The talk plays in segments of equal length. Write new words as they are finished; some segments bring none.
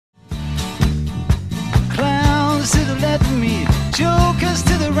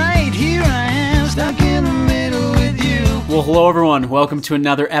Well, hello everyone. Welcome to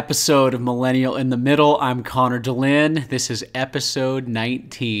another episode of Millennial in the Middle. I'm Connor Dehlin. This is episode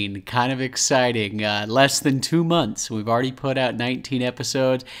 19. Kind of exciting. Less than 2 months. We've already put out 19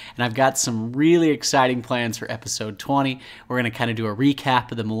 episodes, and I've got some really exciting plans for episode 20. We're going to kind of do a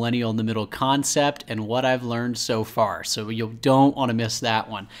recap of the Millennial in the Middle concept and what I've learned so far. So you don't want to miss that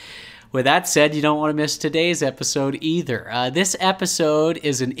one. With that said, you don't want to miss today's episode either. This episode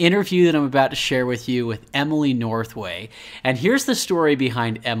is an interview that I'm about to share with you with Emily Northway. And here's the story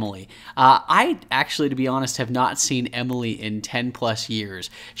behind Emily. I actually, to be honest, have not seen Emily in 10 plus years.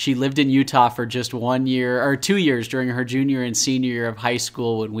 She lived in Utah for just 1 year or 2 years during her junior and senior year of high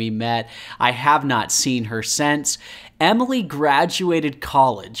school when we met. I have not seen her since. Emily graduated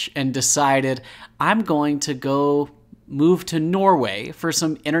college and decided, I'm going to go moved to Norway for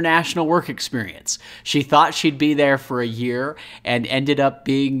some international work experience. She thought she'd be there for a year and ended up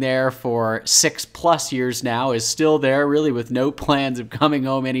being there for 6+ years now, is still there really with no plans of coming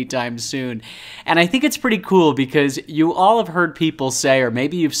home anytime soon. And I think it's pretty cool because you all have heard people say, or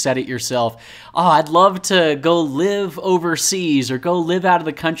maybe you've said it yourself, oh, I'd love to go live overseas or go live out of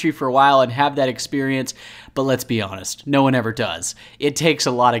the country for a while and have that experience. But let's be honest, no one ever does. It takes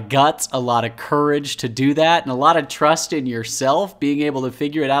a lot of guts, a lot of courage to do that, and a lot of trust in yourself, being able to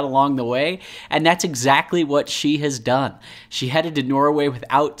figure it out along the way. And that's exactly what she has done. She headed to Norway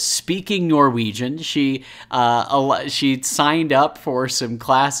without speaking Norwegian. She signed up for some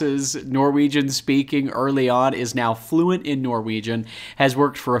classes, Norwegian speaking early on, is now fluent in Norwegian, has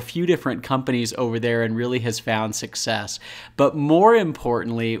worked for a few different companies over there and really has found success. But more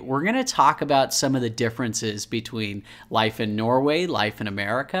importantly, we're going to talk about some of the differences between life in Norway, life in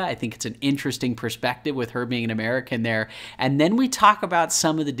America. I think it's an interesting perspective with her being an American there. And then we talk about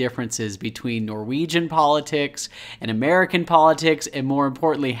some of the differences between Norwegian politics and American politics, and more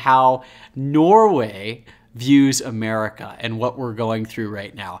importantly, how Norway views America and what we're going through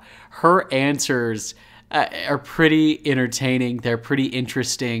right now. Her answers are pretty entertaining. They're pretty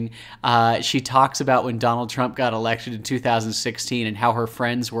interesting. She talks about when Donald Trump got elected in 2016 and how her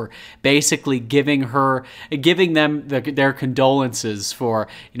friends were basically giving them their condolences for,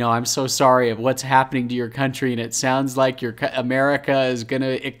 I'm so sorry of what's happening to your country, and it sounds like America is going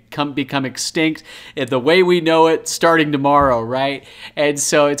to become extinct the way we know it starting tomorrow, right? And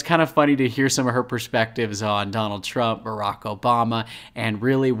so it's kind of funny to hear some of her perspectives on Donald Trump, Barack Obama, and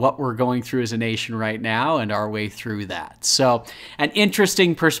really what we're going through as a nation right now and our way through that. So an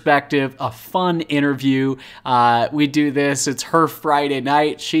interesting perspective, a fun interview. We do this, it's her Friday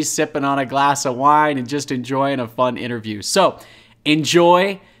night. She's sipping on a glass of wine and just enjoying a fun interview. So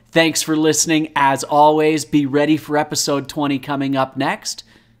enjoy. Thanks for listening. As always, be ready for episode 20 coming up next.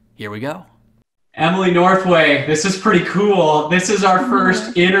 Here we go. Emily Northway, this is pretty cool. This is our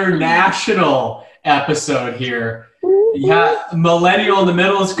first international episode here. Yeah, Millennial in the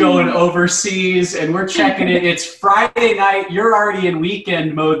Middle is going overseas, and we're checking it. It's Friday night. You're already in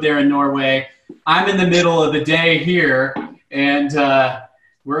weekend mode there in Norway. I'm in the middle of the day here, and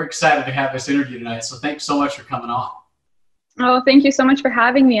we're excited to have this interview tonight. So thanks so much for coming on. Oh, thank you so much for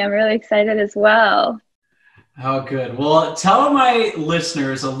having me. I'm really excited as well. Oh, good. Well, tell my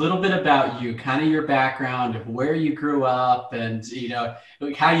listeners a little bit about you, kind of your background, of where you grew up, and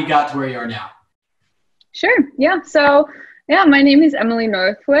how you got to where you are now. Sure. Yeah. So, my name is Emily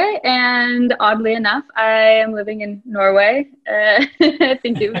Northway, and oddly enough, I am living in Norway. I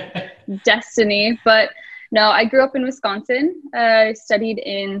think it's destiny, but no, I grew up in Wisconsin. I studied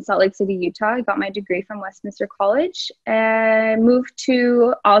in Salt Lake City, Utah. I got my degree from Westminster College and moved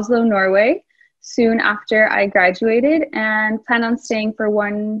to Oslo, Norway soon after I graduated, and plan on staying for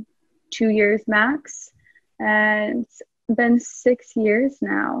 1-2 years max. And it's been 6 years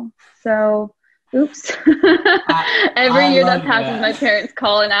now. So oops. Every year that passes, my parents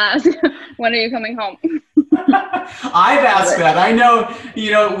call and ask, when are you coming home? I've asked that. I know,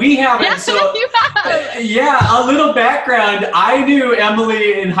 we haven't. Yeah, so, you have. Yeah, a little background. I knew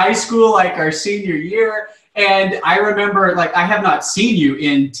Emily in high school, like our senior year. And I remember, I have not seen you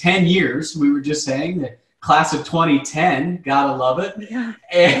in 10 years. We were just saying the class of 2010. Gotta love it. Yeah.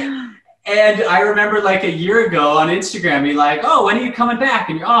 And I remember a year ago on Instagram, you're like, oh, when are you coming back?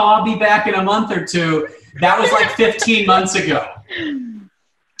 And you're, oh, I'll be back in a month or two. That was 15 months ago.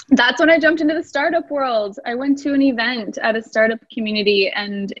 That's when I jumped into the startup world. I went to an event at a startup community,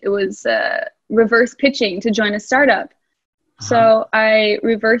 and it was reverse pitching to join a startup. Uh-huh. So I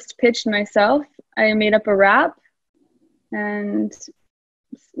reverse pitched myself. I made up a rap and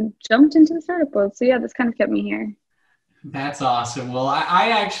jumped into the startup world. So yeah, this kind of kept me here. That's awesome. Well, I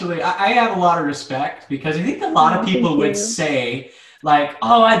have a lot of respect, because I think a lot of people would say like,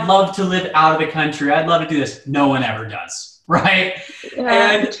 oh, I'd love to live out of the country. I'd love to do this. No one ever does, right?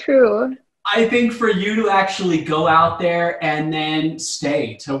 Yeah, And true. I think for you to actually go out there and then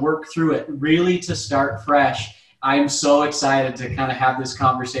stay, to work through it, really to start fresh, I'm so excited to kind of have this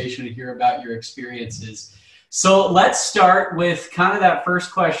conversation and hear about your experiences. So let's start with kind of that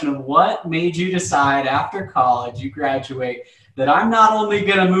first question of what made you decide after college, you graduate, that I'm not only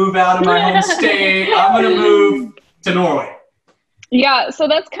going to move out of my home state, I'm going to move to Norway. Yeah, so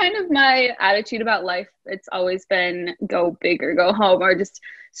that's kind of my attitude about life. It's always been go big or go home, or just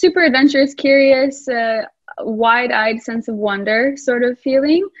super adventurous, curious, wide-eyed sense of wonder sort of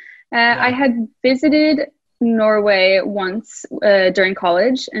feeling. I had visited Norway once during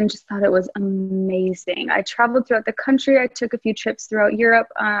college and just thought it was amazing. I traveled throughout the country. I took a few trips throughout Europe,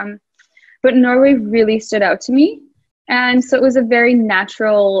 but Norway really stood out to me. And so it was a very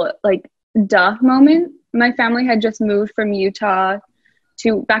natural, like, duh moment. My family had just moved from Utah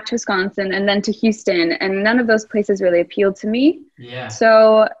to back to Wisconsin and then to Houston, and none of those places really appealed to me. Yeah.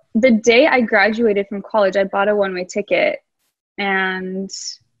 So the day I graduated from college, I bought a one-way ticket and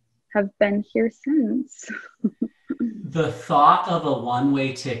have been here since. The thought of a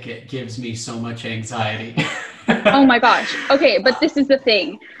one-way ticket gives me so much anxiety. Oh my gosh. Okay, but this is the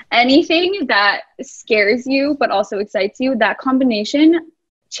thing. Anything that scares you but also excites you, that combination,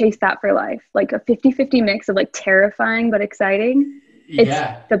 chase that for life. Like a 50-50 mix of like terrifying but exciting.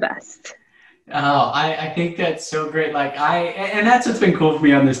 It's the best. Oh, I think that's so great. Like and that's what's been cool for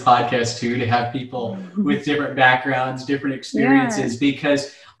me on this podcast too, to have people with different backgrounds, different experiences,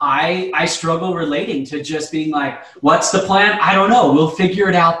 because I struggle relating to just being like, what's the plan? I don't know. We'll figure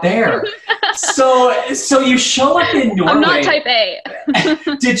it out there. So you show up in Norway. I'm not type A.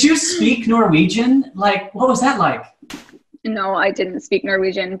 Did you speak Norwegian? Like, what was that like? No, I didn't speak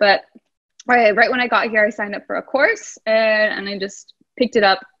Norwegian, but right when I got here, I signed up for a course and I just picked it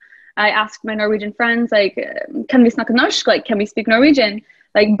up. I asked my Norwegian friends, like, can we snakke norsk? Like, can we speak Norwegian?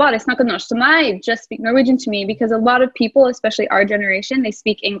 Like, bare snakke norsk to meg, just speak Norwegian to me, because a lot of people, especially our generation, they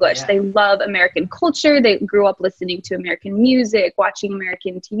speak English. Yeah. They love American culture. They grew up listening to American music, watching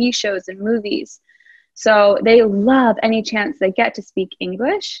American TV shows and movies. So they love any chance they get to speak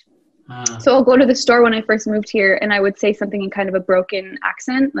English. So I'll go to the store when I first moved here and I would say something in kind of a broken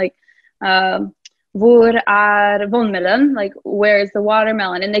accent, like, hvor vannmelon? Like, where's the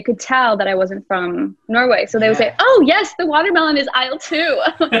watermelon? And they could tell that I wasn't from Norway. So they would say, oh, yes, the watermelon is aisle 2.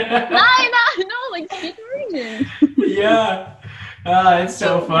 no, like, speak Norwegian. Yeah. It's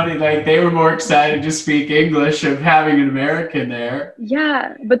so funny. Like, they were more excited to speak English of having an American there.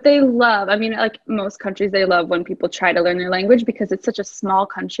 Yeah, but they love, I mean, like most countries, they love when people try to learn their language because it's such a small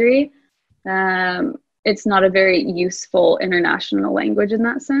country. It's not a very useful international language in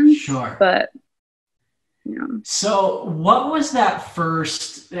that sense. Sure. But, you know. So what was that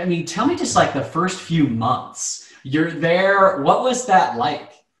first, I mean, tell me just like the first few months. You're there. What was that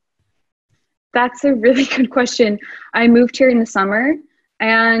like? That's a really good question. I moved here in the summer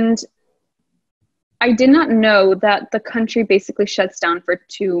and I did not know that the country basically shuts down for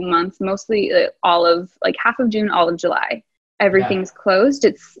 2 months, mostly all of like half of June, all of July. Everything's closed.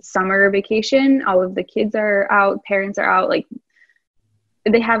 It's summer vacation. All of the kids are out. Parents are out. Like,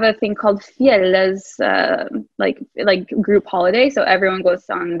 they have a thing called fjellas, like group holiday. So everyone goes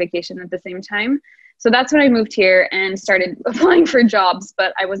on vacation at the same time. So that's when I moved here and started applying for jobs,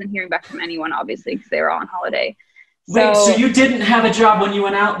 but I wasn't hearing back from anyone, obviously, because they were all on holiday. Wait, so you didn't have a job when you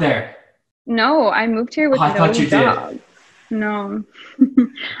went out there? No, I moved here with no thought you job. Did. No,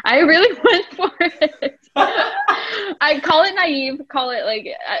 I really went for it. I call it naive, call it like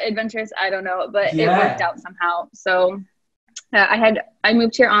adventurous. I don't know, but it worked out somehow. So I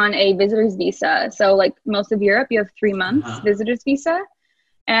moved here on a visitor's visa. So like most of Europe, you have 3 months visitor's visa.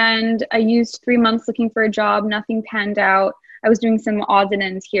 And I used 3 months looking for a job. Nothing panned out. I was doing some odds and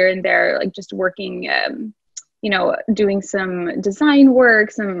ends here and there, like just working, doing some design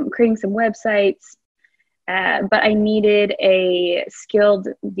work, creating some websites. But I needed a skilled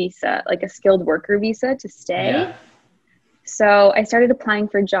visa, like a skilled worker visa to stay. Yeah. So I started applying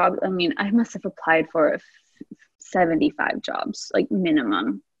for jobs. I mean, I must have applied for 75 jobs, like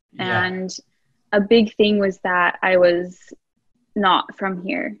minimum. Yeah. And a big thing was that I was not from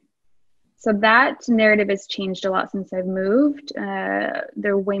here. So that narrative has changed a lot since I've moved.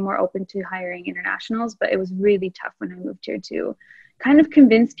 They're way more open to hiring internationals, but it was really tough when I moved here to kind of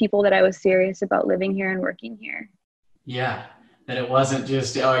convince people that I was serious about living here and working here. Yeah, that it wasn't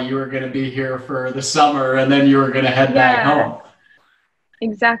just, you were going to be here for the summer and then you were going to head back home.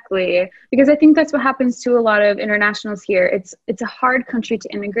 Exactly. Because I think that's what happens to a lot of internationals here. It's a hard country to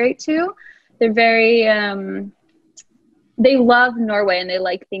immigrate to. They're very, they love Norway and they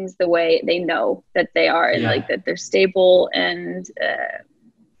like things the way they know that they are, and like that they're stable and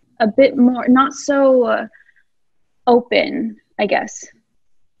a bit more, not so open, I guess.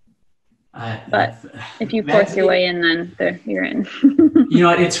 But if you force your way in, then you're in. You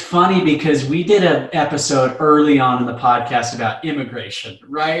know, it's funny because we did an episode early on in the podcast about immigration,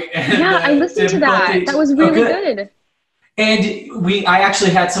 right? And yeah, I listened to that. That was really good. And I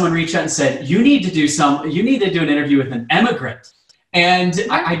actually had someone reach out and said, you need to do an interview with an immigrant. And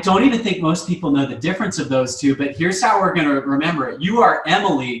I don't even think most people know the difference of those two, but here's how we're going to remember it. You are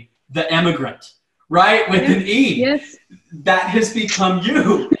Emily, the immigrant, right? With an E. Yes. That has become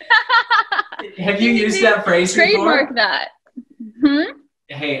you. Have you used that phrase before? Trademark that. Hmm?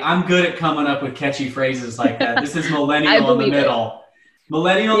 Hey, I'm good at coming up with catchy phrases like that. This is Millennial in the Middle.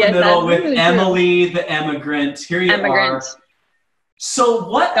 Millennial in the Middle with really Emily, the immigrant. Here you are. So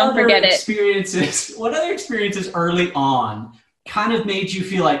what other experiences early on kind of made you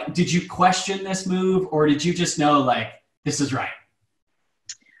feel like, did you question this move, or did you just know like, this is right?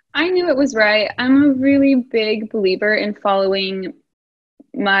 I knew it was right. I'm a really big believer in following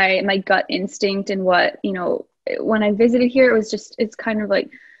my gut instinct, and what, you know, when I visited here, it's kind of like,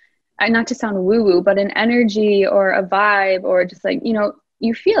 not to sound woo woo, but an energy or a vibe, or just like, you know,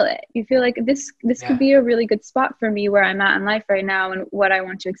 you feel it. You feel like this could be a really good spot for me where I'm at in life right now and what I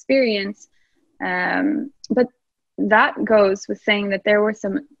want to experience. But that goes with saying that there were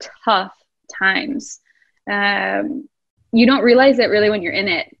some tough times. You don't realize it really when you're in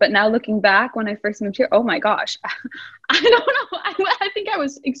it. But now looking back, when I first moved here, oh my gosh, I don't know. I think I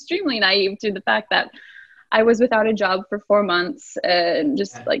was extremely naive to the fact that I was without a job for 4 months, and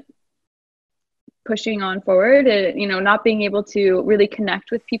just like pushing on forward, you know, not being able to really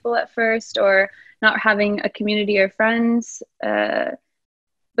connect with people at first, or not having a community or friends.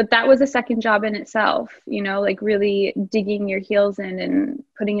 But that was a second job in itself, you know, like really digging your heels in and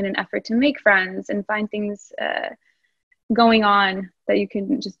putting in an effort to make friends and find things going on that you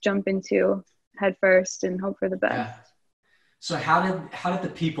can just jump into head first and hope for the best. Yeah. So how did the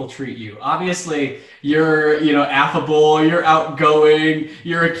people treat you? Obviously, you're, you know, affable, you're outgoing,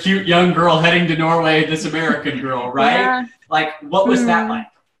 you're a cute young girl heading to Norway, this American girl, right? Yeah. Like, what was that like?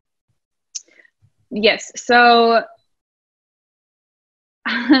 Yes. So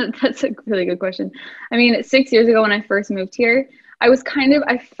that's a really good question. I mean, 6 years ago when I first moved here, I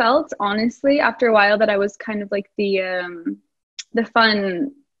felt honestly after a while that I was kind of like the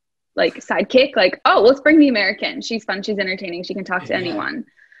fun, like sidekick, like, oh, let's bring the American. She's fun. She's entertaining. She can talk to anyone.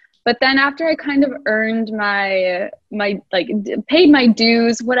 But then after I kind of earned my like paid my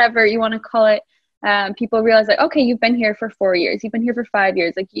dues, whatever you want to call it, people realize like, okay, you've been here for 4 years. You've been here for 5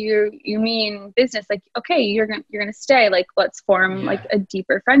 years. Like you mean business. Like, okay, you're gonna stay. Like, let's form like a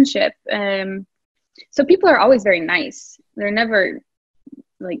deeper friendship. So people are always very nice. They're never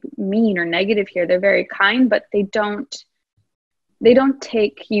like mean or negative here. They're very kind, but they don't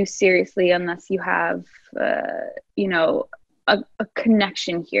take you seriously unless you have, you know, a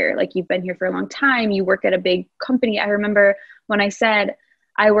connection here. Like you've been here for a long time. You work at a big company. I remember when I said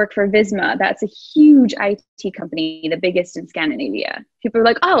I work for Visma, that's a huge IT company, the biggest in Scandinavia. People are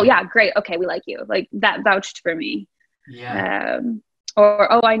like, oh yeah, great. Okay. We like you. Like that vouched for me. Yeah.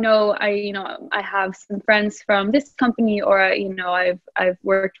 Or, oh, I know, I have some friends from this company, or, you know, I've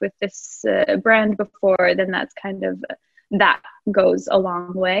worked with this brand before. Then that's kind of, that goes a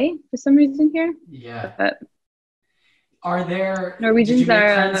long way for some reason here. Yeah. But are there Norwegians go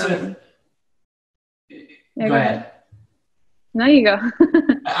ahead. No, you go.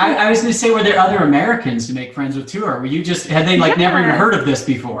 I was going to say, were there other Americans to make friends with too, or had they like never even heard of this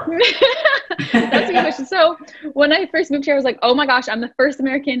before? That's a good question. So when I first moved here, I was like, oh my gosh, I'm the first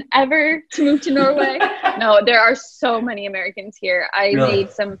American ever to move to Norway. No, there are so many Americans here. I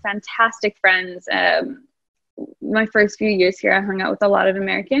made some fantastic friends. My first few years here, I hung out with a lot of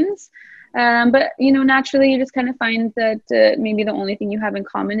Americans. But, you know, naturally you just kind of find that maybe the only thing you have in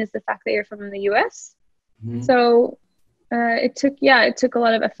common is the fact that you're from the US. Mm-hmm. So it took a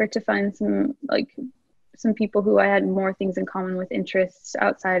lot of effort to find some people who I had more things in common with, interests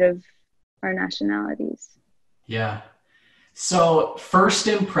outside of our nationalities. Yeah. So first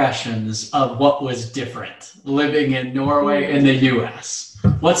impressions of what was different living in Norway and the US.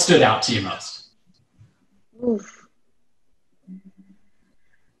 What stood out to you most? Oof.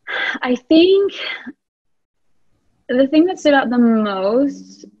 I think the thing that stood out the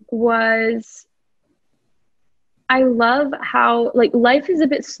most was I love how like life is a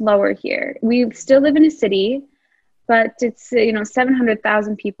bit slower here. We still live in a city, but it's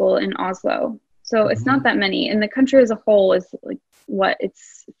 700,000 people in Oslo, so it's not that many. And the country as a whole is like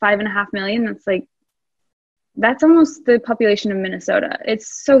it's 5.5 million. That's like that's almost the population of Minnesota.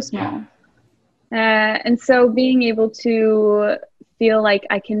 It's so Yeah. small. And so being able to feel like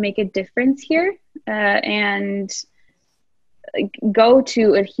I can make a difference here, and go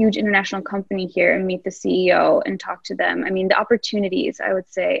to a huge international company here and meet the CEO and talk to them. I mean, the opportunities, I would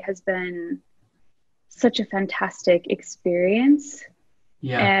say, has been such a fantastic experience,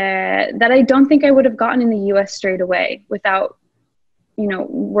 that I don't think I would have gotten in the US straight away without,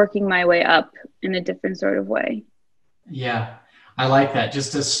 working my way up in a different sort of way. Yeah. I like that.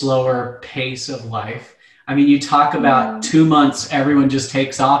 Just a slower pace of life. I mean, you talk about Yeah. 2 months, everyone just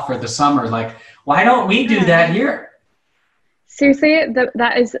takes off for the summer. Like, why don't we do Yeah. that here? Seriously,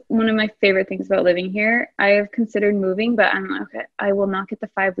 that is one of my favorite things about living here. I have considered moving, but I'm like, okay, I will not get the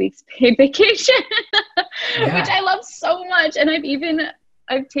 5 weeks paid vacation, which Yeah. I love so much. And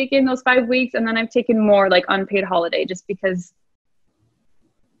I've taken those 5 weeks, and then I've taken more like unpaid holiday, just because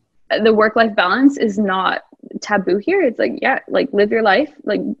the work-life balance is not taboo here. It's like, yeah, like live your life,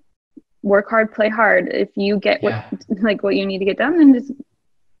 like work hard, play hard. If you get Yeah. what you need to get done, then just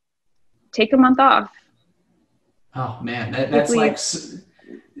take a month off. Oh man, Take that's leave.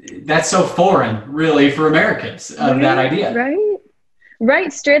 like, that's so foreign really for Americans, that Right, idea. right.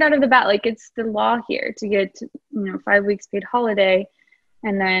 Right, straight out of the bat, like it's the law here to get 5 weeks paid holiday.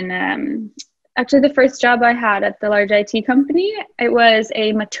 And then actually the first job I had at the large IT company, it was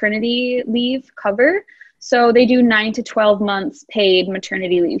a maternity leave cover. So they do 9 to 12 months paid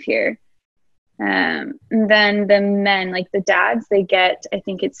maternity leave here. And then the men, like the dads, they get, I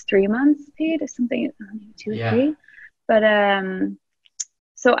think it's 3 months paid or something, maybe 2 or 3. But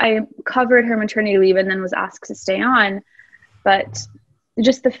so I covered her maternity leave and then was asked to stay on. But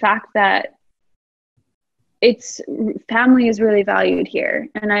just the fact that family is really valued here.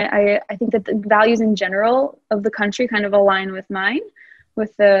 And I think that the values in general of the country kind of align with mine,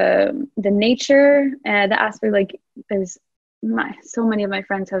 with the nature, the aspect, like so many of my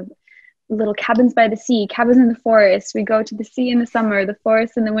friends have little cabins by the sea, cabins in the forest. We go to the sea in the summer, the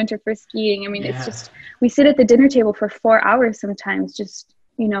forest in the winter for skiing. I mean, it's Yeah. just, we sit at the dinner table for 4 hours sometimes, just,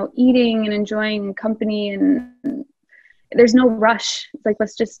 eating and enjoying company, and there's no rush. It's like,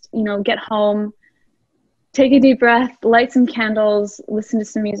 let's just, get home, take a deep breath, light some candles, listen to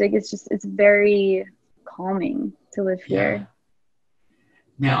some music. It's very calming to live Yeah. here.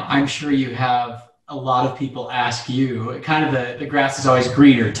 Now, I'm sure you have a lot of people ask you kind of the grass is always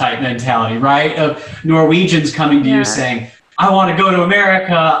greener type mentality, right? Of Norwegians coming to you Yeah, saying, I want to go to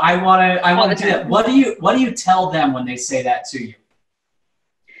America. I all want the to do that. time. What do you tell them when they say that to you?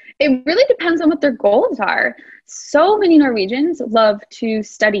 It really depends on what their goals are. So many Norwegians love to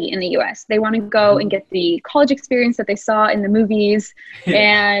study in the US. They want to go and Mhm. get the college experience that they saw in the movies, Yeah,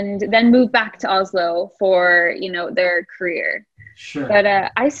 and then move back to Oslo for, their career. sure.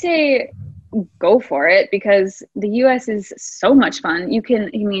 But I say go for it, because the US is so much fun.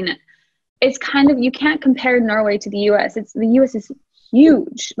 It's kind of, you can't compare Norway to the US. The US is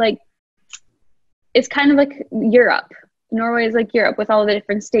huge. Like, it's kind of like Europe. Norway is like Europe with all the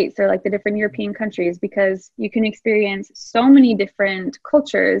different states. They're like the different European countries, because you can experience so many different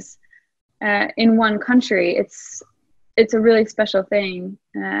cultures in one country. It's a really special thing.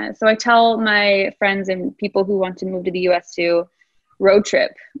 So I tell my friends and people who want to move to the US to road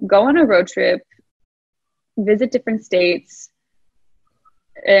trip. Go on a road trip, visit different states,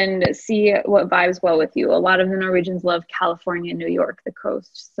 and see what vibes well with you. A lot of the Norwegians love California, New York, the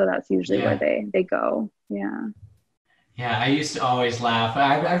coast. So that's usually where Yeah. they go. Yeah. Yeah, I used to always laugh.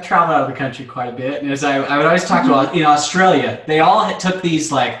 I've traveled out of the country quite a bit, and as I would always talk Mhm. about in Australia, they all took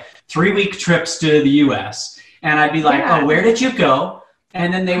these like 3 week trips to the U.S. And I'd be like, "Oh, Yeah. where did you go?"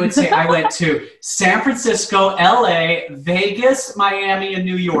 And then they would say, "I went to San Francisco, L.A., Vegas, Miami, and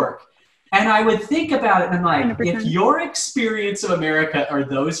New York." And I would think about it, and I'm like, if 100%. your experience of America are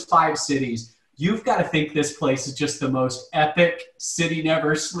those 5 cities, you've got to think this place is just the most epic city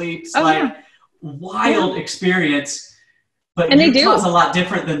never sleeps, Oh, like yeah. Yeah. wild experience. But And they Utah's do. a lot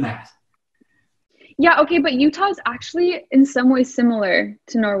different than that. Yeah. Okay. But Utah is actually in some ways similar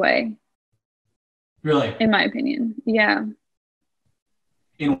to Norway, Really? in my opinion. Yeah.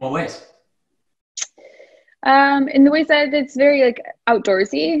 In what ways? In the ways that it's very like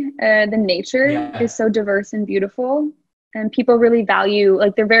outdoorsy. The nature Yeah. is so diverse and beautiful, and people really value,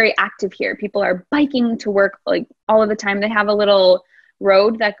 like, they're very active here. People are biking to work like all of the time. They have a little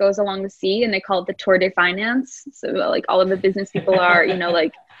road that goes along the sea, and they call it the Tour de Finance. So like all of the business people are,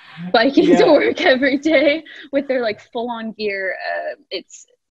 like biking to Yeah. work every day with their like full on gear.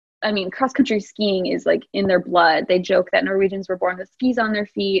 Cross country skiing is like in their blood. They joke that Norwegians were born with skis on their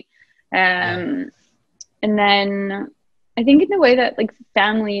feet. Yeah. Um, and then I think in the way that like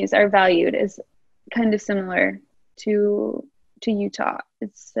families are valued is kind of similar to Utah.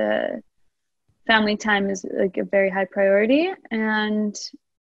 It's family time is like a very high priority, and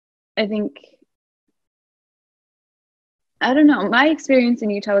I think, I don't know, my experience in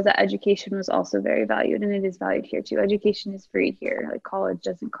Utah was that education was also very valued, and it is valued here too. Education is free here. Like college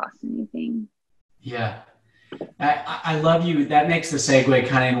doesn't cost anything. Yeah. I love you. That makes the segue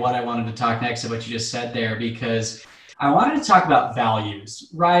kind of in what I wanted to talk next of what you just said there, because I wanted to talk about values,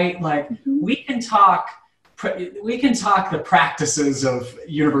 right? Like we can talk the practices of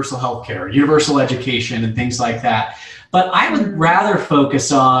universal healthcare, universal education, and things like that. But I would rather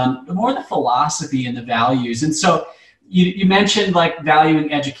focus on more the philosophy and the values. And so you mentioned like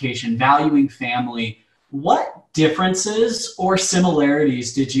valuing education, valuing family. What differences or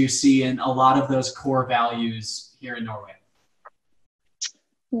similarities did you see in a lot of those core values here in Norway?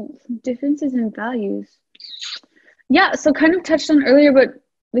 Differences in values. Yeah, so kind of touched on earlier, but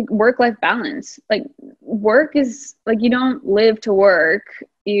like work-life balance. Like work is like, you don't live to work.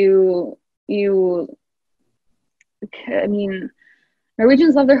 I mean,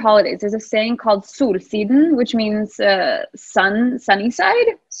 Norwegians love their holidays. There's a saying called solsiden, which means sunny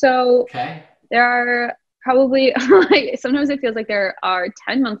side. So there are probably like, sometimes it feels like there are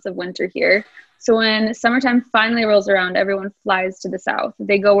 10 months of winter here. So when summertime finally rolls around, everyone flies to the south.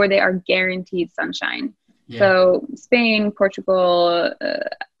 They go where they are guaranteed sunshine. Yeah. So Spain, Portugal,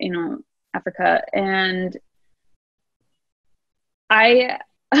 Africa. And at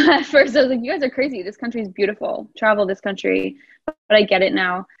first I was like, you guys are crazy. This country is beautiful. Travel this country. But I get it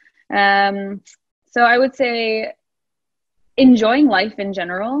now. So I would say enjoying life in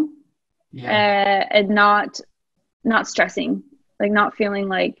general, and not stressing, like not feeling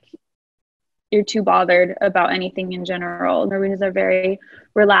like you're too bothered about anything in general. Norwegians are very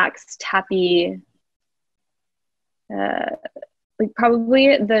relaxed, happy, like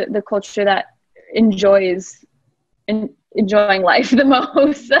probably the culture that enjoying life the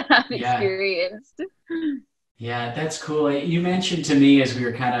most that I've experienced. Yeah, that's cool. You mentioned to me as we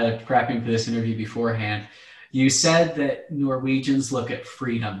were kind of prepping for this interview beforehand, you said that Norwegians look at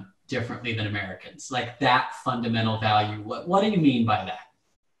freedom differently than Americans, like that fundamental value. What do you mean by that?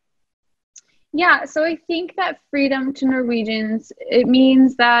 Yeah, so I think that freedom to Norwegians, it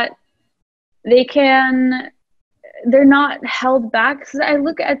means that they're not held back. Because I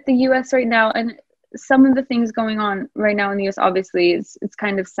look at the US right now, and some of the things going on right now in the US, obviously, it's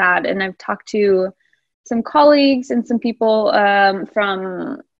kind of sad. And I've talked to some colleagues and some people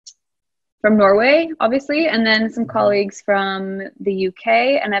from Norway, obviously, and then some colleagues from the UK,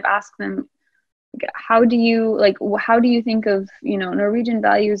 and I've asked them, how do you think of Norwegian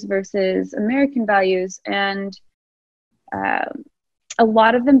values versus American values? And a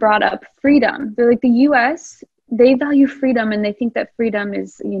lot of them brought up freedom. They're like, the US, they value freedom, and they think that freedom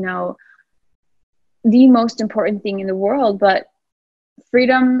is the most important thing in the world, but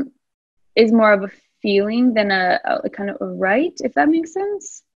freedom is more of a feeling than a kind of a right, if that makes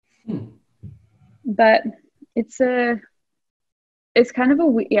sense. But it's kind of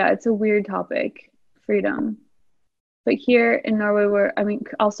it's a weird topic, freedom. But here in Norway,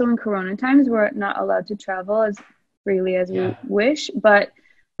 also in Corona times, we're not allowed to travel as freely as we wish. But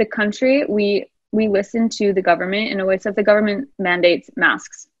the country, we listen to the government in a way. So if the government mandates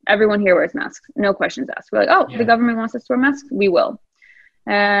masks, everyone here wears masks, no questions asked. We're like, the government wants us to wear masks, we will.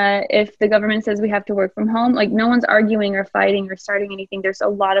 If the government says we have to work from home, like no one's arguing or fighting or starting anything. There's a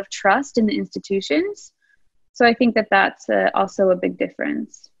lot of trust in the institutions. So I think that that's also a big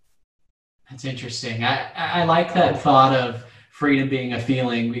difference. That's interesting. I like that thought of freedom being a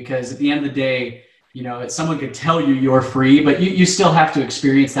feeling, because at the end of the day, someone could tell you you're free, but you still have to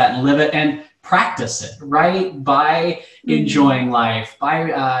experience that and live it and practice it, right? By enjoying life,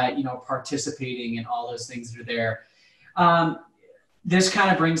 by, participating in all those things that are there. This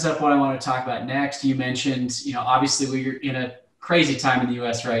kind of brings up what I want to talk about next. You mentioned, obviously we're in a crazy time in the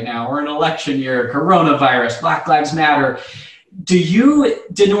US right now. We're in an election year, coronavirus, Black Lives Matter. Do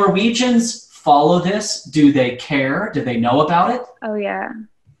Norwegians follow this? Do they care? Do they know about it? Oh yeah,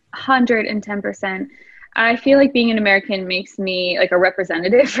 110%. I feel like being an American makes me like a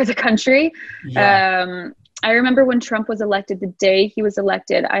representative for the country. Yeah. I remember when Trump was elected, the day he was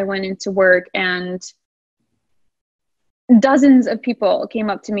elected, I went into work and dozens of people came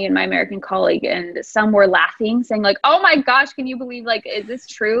up to me and my American colleague, and some were laughing, saying like, oh my gosh, can you believe, like, is this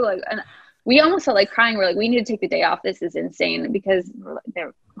true? Like, and we almost felt like crying. We're like, we need to take the day off. This is insane. Because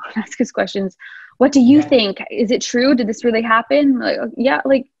they're asking us questions. What do you think? Is it true? Did this really happen? Like, yeah,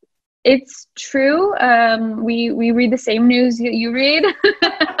 like it's true. We read the same news you read.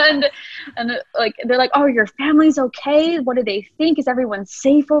 and like, they're like, oh, your family's okay. What do they think? Is everyone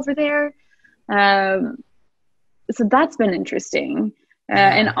safe over there? So that's been interesting.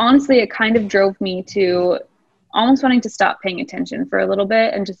 And Yeah. honestly, it kind of drove me to almost wanting to stop paying attention for a little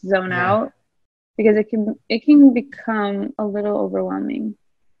bit and just zone Yeah. out, because it can become a little overwhelming.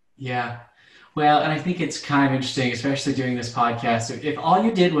 Yeah. Well, and I think it's kind of interesting, especially doing this podcast. If all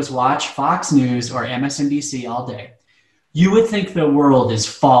you did was watch Fox News or MSNBC all day, you would think the world is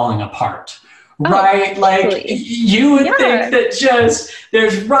falling apart, Oh, right? Like totally. you would think Yeah. that just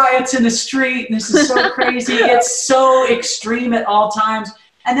there's riots in the street and this is so crazy. It's so extreme at all times.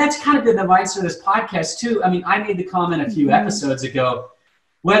 And that's kind of been the mindset of this podcast too. I mean, I made the comment a few Mhm. episodes ago,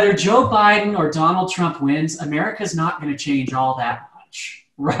 whether Joe Biden or Donald Trump wins, America's not going to change all that much,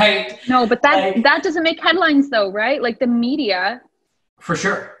 right? No, but that Like, that doesn't make headlines though, right? Like the media, for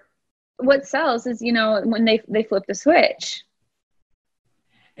sure. what sells is, when they flip the switch.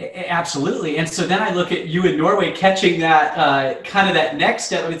 Absolutely. And so then I look at you in Norway catching that kind of that next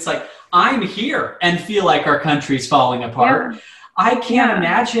step. It's like, I'm here and feel like our country's falling apart. Yeah. I can't Yeah.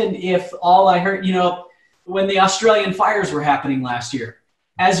 imagine if all I heard, when the Australian fires were happening last year,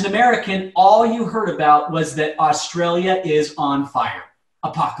 as an American, all you heard about was that Australia is on fire,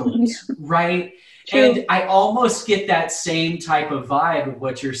 apocalypse, right? True. And I almost get that same type of vibe of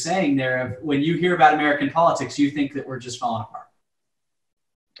what you're saying there. Of when you hear about American politics, you think that we're just falling apart.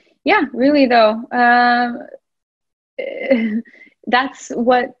 Yeah, really though. That's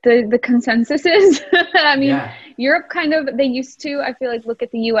what the consensus is. I mean, Yeah. Europe they used to, I feel like, look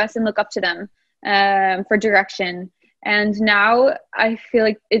at the US and look up to them for direction. And now I feel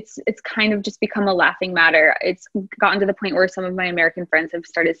like it's kind of just become a laughing matter. It's gotten to the point where some of my American friends have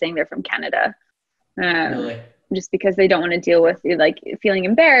started saying they're from Canada. Um, Really? just because they don't want to deal with like feeling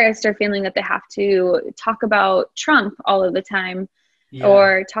embarrassed or feeling that they have to talk about Trump all of the time Yeah.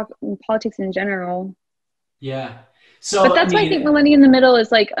 or talk politics in general. Yeah. But So, I that's why I think mean, Millennial in the Middle is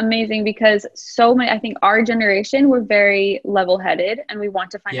like amazing, because so many, I think our generation, we're very level headed and we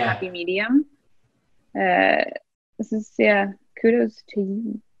want to find a yeah. happy medium. Uh, this is, yeah, kudos to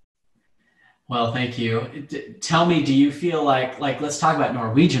you. Well, thank you. Tell me, do you feel like, let's talk about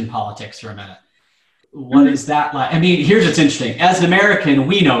Norwegian politics for a minute. What Mhm. is that like? I mean, here's what's interesting. As an American,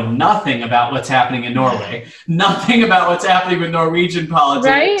 we know nothing about what's happening in Norway, nothing about what's happening with Norwegian Right?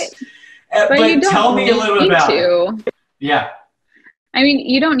 politics. But you But don't tell me a little bit need about it. to. Yeah. I mean,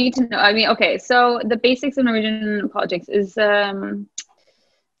 you don't need to know. I mean, okay, so the basics of Norwegian politics is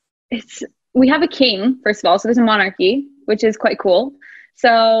it's we have a king, first of all, so there's a monarchy, which is quite cool.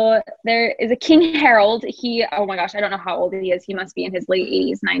 So there is a King Harold. Oh my gosh, I don't know how old he is. He must be in his late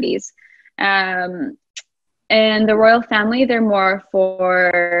 80s, 90s. Um, and the royal family, they're more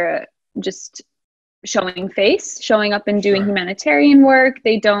for just showing face, showing up and doing Sure. humanitarian work.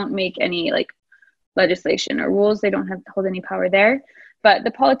 They don't make any like legislation or rules. They don't have to hold any power there. But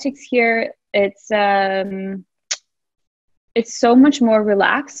the politics here, it's so much more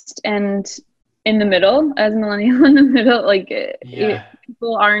relaxed and in the middle, as millennial in the middle. Like Yeah.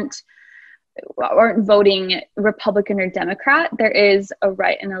 people aren't voting Republican or Democrat. There is a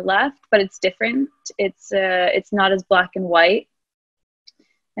right and a left, but it's different. It's not as black and white,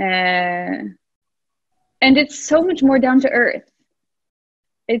 and it's so much more down to earth.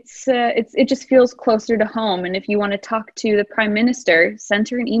 It just feels closer to home. And if you want to talk to the prime minister, send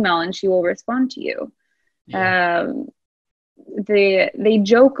her an email and she will respond to you. Yeah. Um, they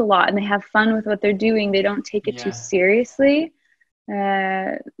joke a lot and they have fun with what they're doing. They don't take it too Yeah. seriously.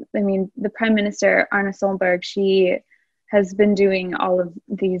 I mean, the Prime Minister, Arne Solberg, she has been doing all of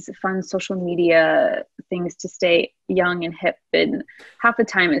these fun social media things to stay young and hip. And half the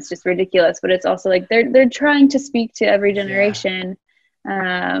time it's just ridiculous, but it's also like they're trying to speak to every Yeah. generation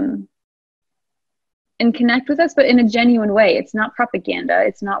and connect with us, but in a genuine way. It's not propaganda.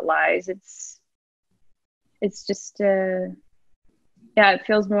 It's not lies. It's just, yeah, it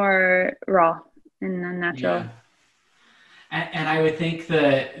feels more raw and Yeah. unnatural. And I would think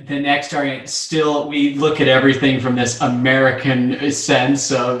the next argument still, we look at everything from this American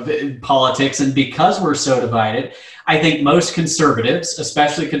sense of politics. And because we're so divided, I think most conservatives,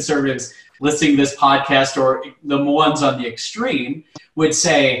 especially conservatives listening to this podcast or the ones on the extreme, would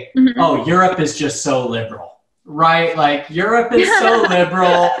say, Mm-hmm. oh, Europe is just so liberal, right? Like Europe is so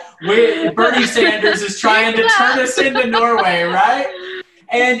liberal. Bernie Sanders is trying to turn us into Norway, right?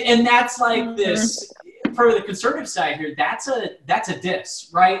 And that's like Mm-hmm. this for the conservative side here. That's a diss,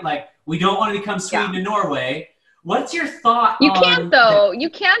 right? Like we don't want to become Yeah. Sweden and Norway. What's your thought You can't on the though. You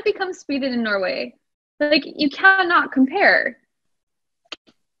can't become Sweden in Norway. Like you cannot compare.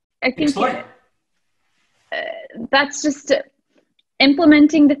 I think explain? that's just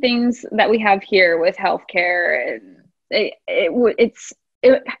implementing the things that we have here with healthcare. It's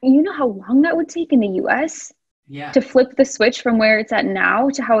you know how long that would take in the US Yeah. to flip the switch from where it's at now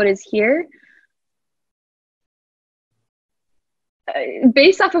to how it is here?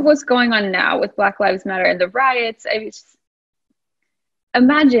 Based off of what's going on now with Black Lives Matter and the riots, I mean, just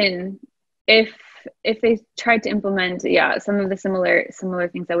imagine if they tried to implement, some of the similar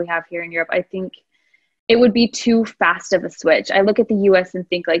things that we have here in Europe. I think it would be too fast of a switch. I look at the US and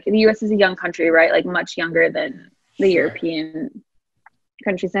think, like, the US is a young country, right? Like, much younger than the European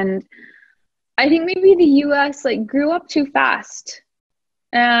countries. And I think maybe the US like grew up too fast.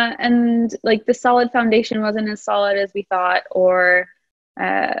 And like the solid foundation wasn't as solid as we thought, or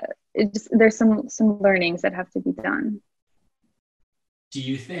there's some learnings that have to be done. Do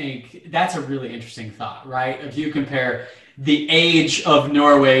you think that's a really interesting thought, right? If you compare the age of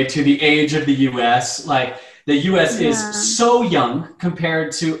Norway to the age of the US, like the US is so young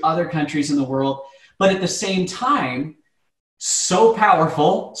compared to other countries in the world, but at the same time, so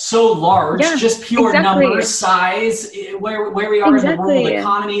powerful, so large, just pure numbers, size, where we are in the world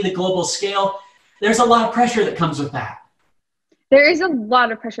economy, the global scale. There's a lot of pressure that comes with that. There is a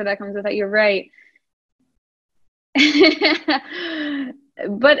lot of pressure that comes with that. You're right.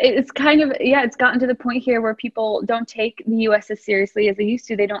 But it's kind of, it's gotten to the point here where people don't take the US as seriously as they used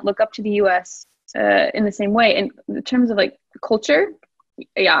to. They don't look up to the US in the same way. And in terms of like culture,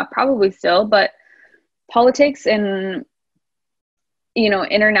 probably still, but politics and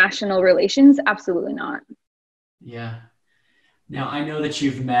international relations, absolutely not. Yeah. Now, I know that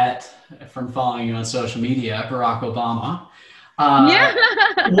you've met, from following you on social media, Barack Obama.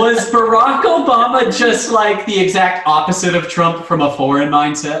 Was Barack Obama just like the exact opposite of Trump from a foreign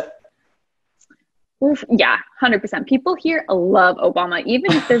mindset? Oof, yeah, 100%. People here love Obama.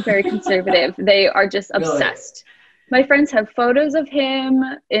 Even if they're very conservative, they are just obsessed. Really? My friends have photos of him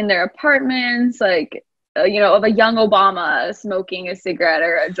in their apartments, like, of a young Obama smoking a cigarette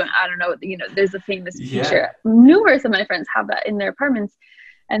or a joint. I don't know. There's a famous picture. Numerous of my friends have that in their apartments.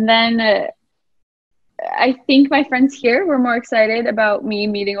 And then I think my friends here were more excited about me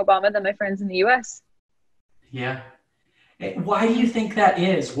meeting Obama than my friends in the US. Yeah. Why do you think that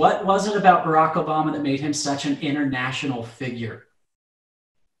is? What was it about Barack Obama that made him such an international figure?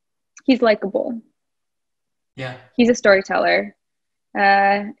 He's likable. Yeah. He's a storyteller.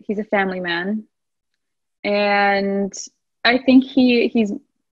 He's a family man. And I think he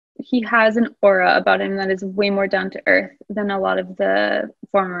has an aura about him that is way more down to earth than a lot of the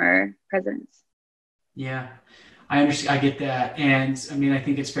former presidents. Yeah, I understand. I get that. And I mean, I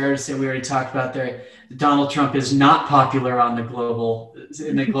think it's fair to say, we already talked about there, Donald Trump is not popular in the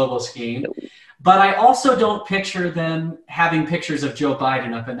global scheme. But I also don't picture them having pictures of Joe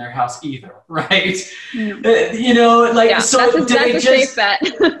Biden up in their house either, right? So that's a safe bet.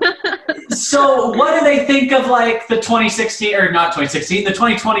 So what do they think of like the 2016 or not 2016, the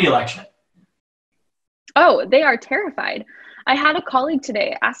 2020 election? Oh, they are terrified. I had a colleague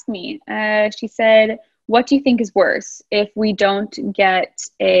today ask me, she said, what do you think is worse if we don't get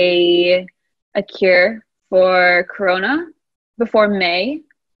a cure for Corona before May,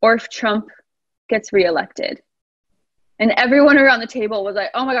 or if Trump gets reelected? And everyone around the table was like,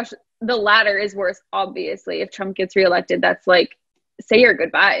 oh my gosh, the latter is worse, obviously. If Trump gets reelected, that's like, say your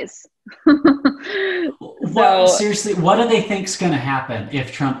goodbyes. Seriously, what do they think is going to happen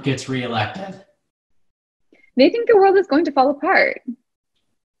if Trump gets reelected? They think the world is going to fall apart.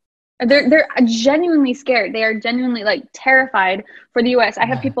 They're genuinely scared. They are genuinely like terrified for the US. I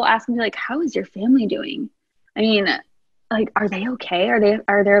have people asking me like, how is your family doing? I mean, like, are they okay?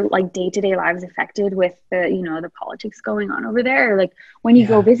 Are their like day-to-day lives affected with the politics going on over there? Or, like, when you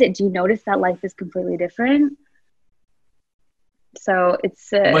go visit, do you notice that life is completely different? So it's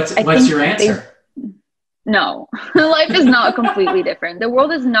what's your answer? No, life is not completely different. The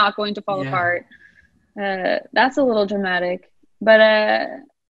world is not going to fall apart. That's a little dramatic, but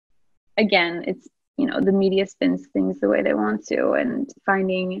again, it's the media spins things the way they want to, and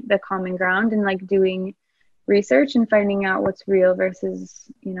finding the common ground and like doing research and finding out what's real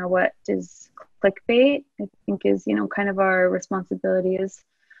versus what is clickbait, I think is kind of our responsibility as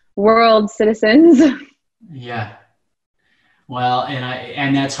world citizens. Yeah. Well,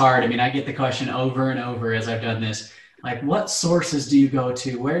 and that's hard. I mean, I get the question over and over as I've done this. Like, what sources do you go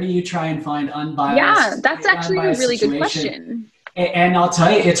to? Where do you try and find unbiased? Yeah, that's actually a really good question. And I'll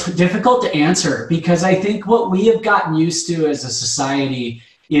tell you, it's difficult to answer, because I think what we have gotten used to as a society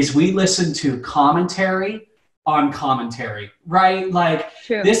is we listen to commentary on commentary, right? Like,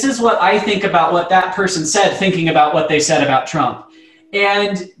 This is what I think about what that person said, thinking about what they said about Trump.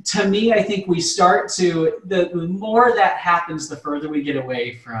 And to me, I think we start to, the more that happens, the further we get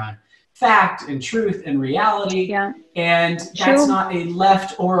away from fact and truth and reality. Yeah. And that's not a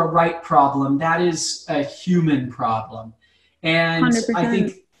left or a right problem. That is a human problem. And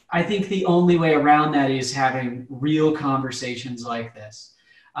 100%. I think the only way around that is having real conversations like this.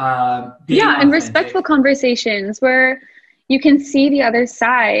 Being and authentic. respectful conversations where you can see the other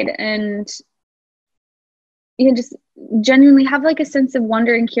side and you can just genuinely have like a sense of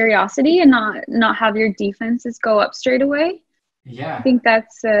wonder and curiosity and not have your defenses go up straight away. Yeah. I think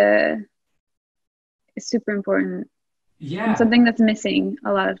that's super important. Yeah. And something that's missing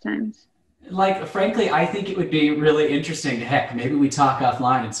a lot of times. Like, frankly, I think it would be really interesting. Heck, maybe we talk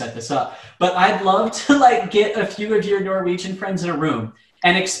offline and set this up. But I'd love to like get a few of your Norwegian friends in a room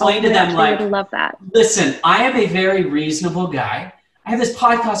and explain to them, like, I would love that. Listen, I am a very reasonable guy. I have this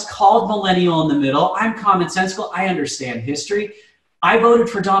podcast called Millennial in the Middle. I'm commonsensical. I understand history. I voted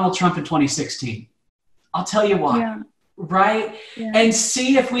for Donald Trump in 2016. I'll tell you why. Yeah. Right? Yeah. And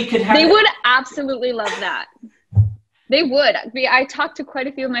see if we could have... They would absolutely love that. They would. I talked to quite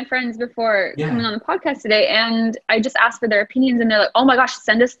a few of my friends before coming on the podcast today, and I just asked for their opinions, and they're like, oh my gosh,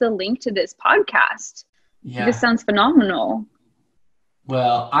 send us the link to this podcast. Yeah. This sounds phenomenal.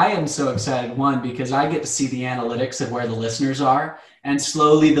 Well, I am so excited, one, because I get to see the analytics of where the listeners are, and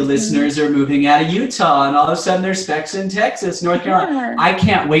slowly the listeners are moving out of Utah, and all of a sudden there's specs in Texas, North Carolina. I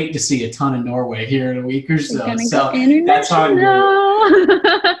can't wait to see a ton of Norway here in a week or so. So that's how I'm doing.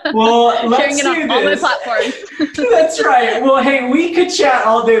 Well, let's do this. All my platforms. That's right. Well, hey, we could chat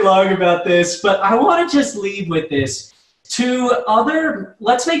all day long about this, but I want to just leave with this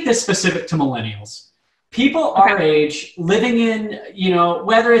let's make this specific to millennials. People our age living in,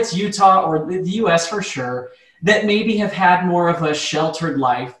 whether it's Utah or the US for sure, that maybe have had more of a sheltered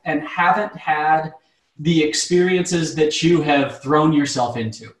life and haven't had the experiences that you have thrown yourself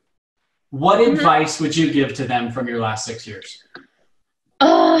into. What advice would you give to them from your last 6 years?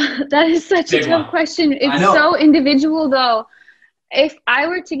 Oh, that is such a tough question. It's so individual though. If I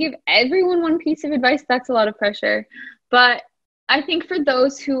were to give everyone one piece of advice, that's a lot of pressure. But I think for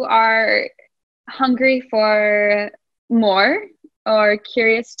those who are hungry for more or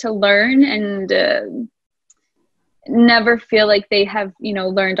curious to learn and never feel like they have,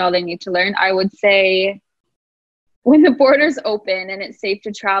 learned all they need to learn, I would say when the borders open and it's safe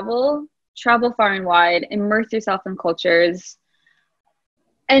to travel far and wide, immerse yourself in cultures.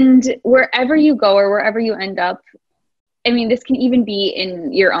 And wherever you go or wherever you end up, I mean, this can even be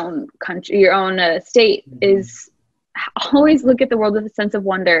in your own country, your own state, is always look at the world with a sense of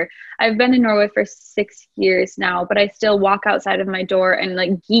wonder. I've been in Norway for 6 years now, but I still walk outside of my door and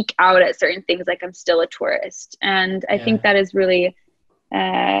like geek out at certain things like I'm still a tourist. And I think that has really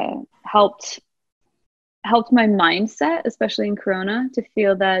helped my mindset, especially in Corona, to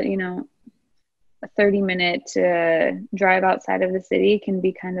feel that, a 30-minute drive outside of the city can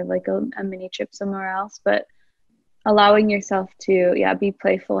be kind of like a mini trip somewhere else. But allowing yourself to, be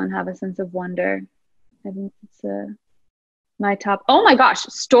playful and have a sense of wonder. I think it's my top. Oh my gosh,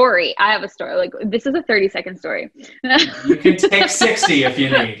 story. I have a story. Like, this is a 30-second story. You can take 60 if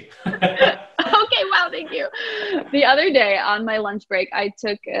you need. Okay, wow, thank you. The other day on my lunch break, I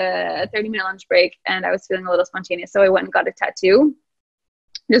took a 30-minute lunch break and I was feeling a little spontaneous. So I went and got a tattoo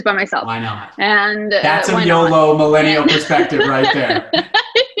just by myself. Why not? And that's a YOLO millennial perspective right there.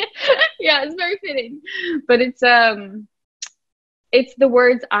 Yeah, it's very fitting. But it's the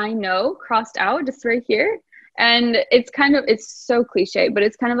words I know crossed out just right here. And it's so cliche, but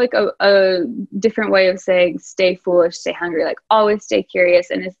it's kind of like a different way of saying stay foolish, stay hungry, like always stay curious.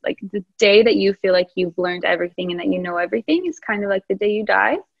 And it's like the day that you feel like you've learned everything and that you know everything is kind of like the day you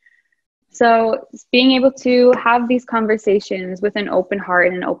die. So being able to have these conversations with an open heart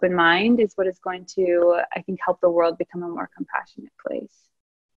and an open mind is what is going to, I think, help the world become a more compassionate place.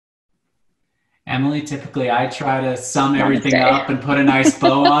 Emily, typically I try to sum everything up and put a nice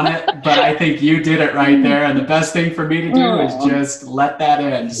bow on it, but I think you did it right there. And the best thing for me to do is just let that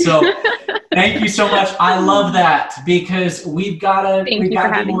in. So thank you so much. I love that because we've got to be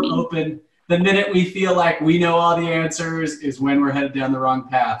more open. The minute we feel like we know all the answers is when we're headed down the wrong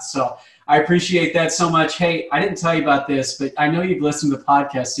path. So I appreciate that so much. Hey, I didn't tell you about this, but I know you've listened to the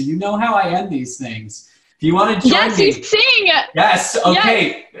podcast, so you know how I end these things. If you want to join me. Yes, you sing. Yes,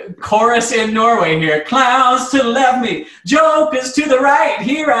 okay. Yes. Chorus in Norway here. Clowns to the left me, jokers to the right.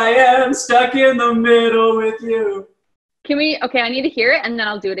 Here I am, stuck in the middle with you. I need to hear it, and then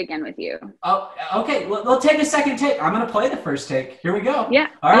I'll do it again with you. Oh, okay. Well, we'll take a second take. I'm going to play the first take. Here we go. Yeah.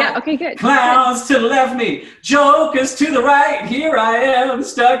 All right. Yeah, okay, good. Clowns to the left me, jokers to the right. Here I am,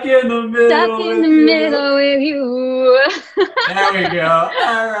 stuck in the middle with you. There we go.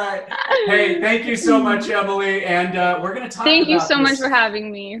 All right. Hey, thank you so much, Emily. And we're going to talk about this. Thank you so much for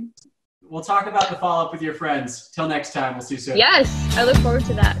having me. we'll talk about the follow-up with your friends. Till next time, we'll see you soon. Yes, I look forward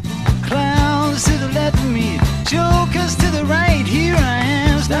to that.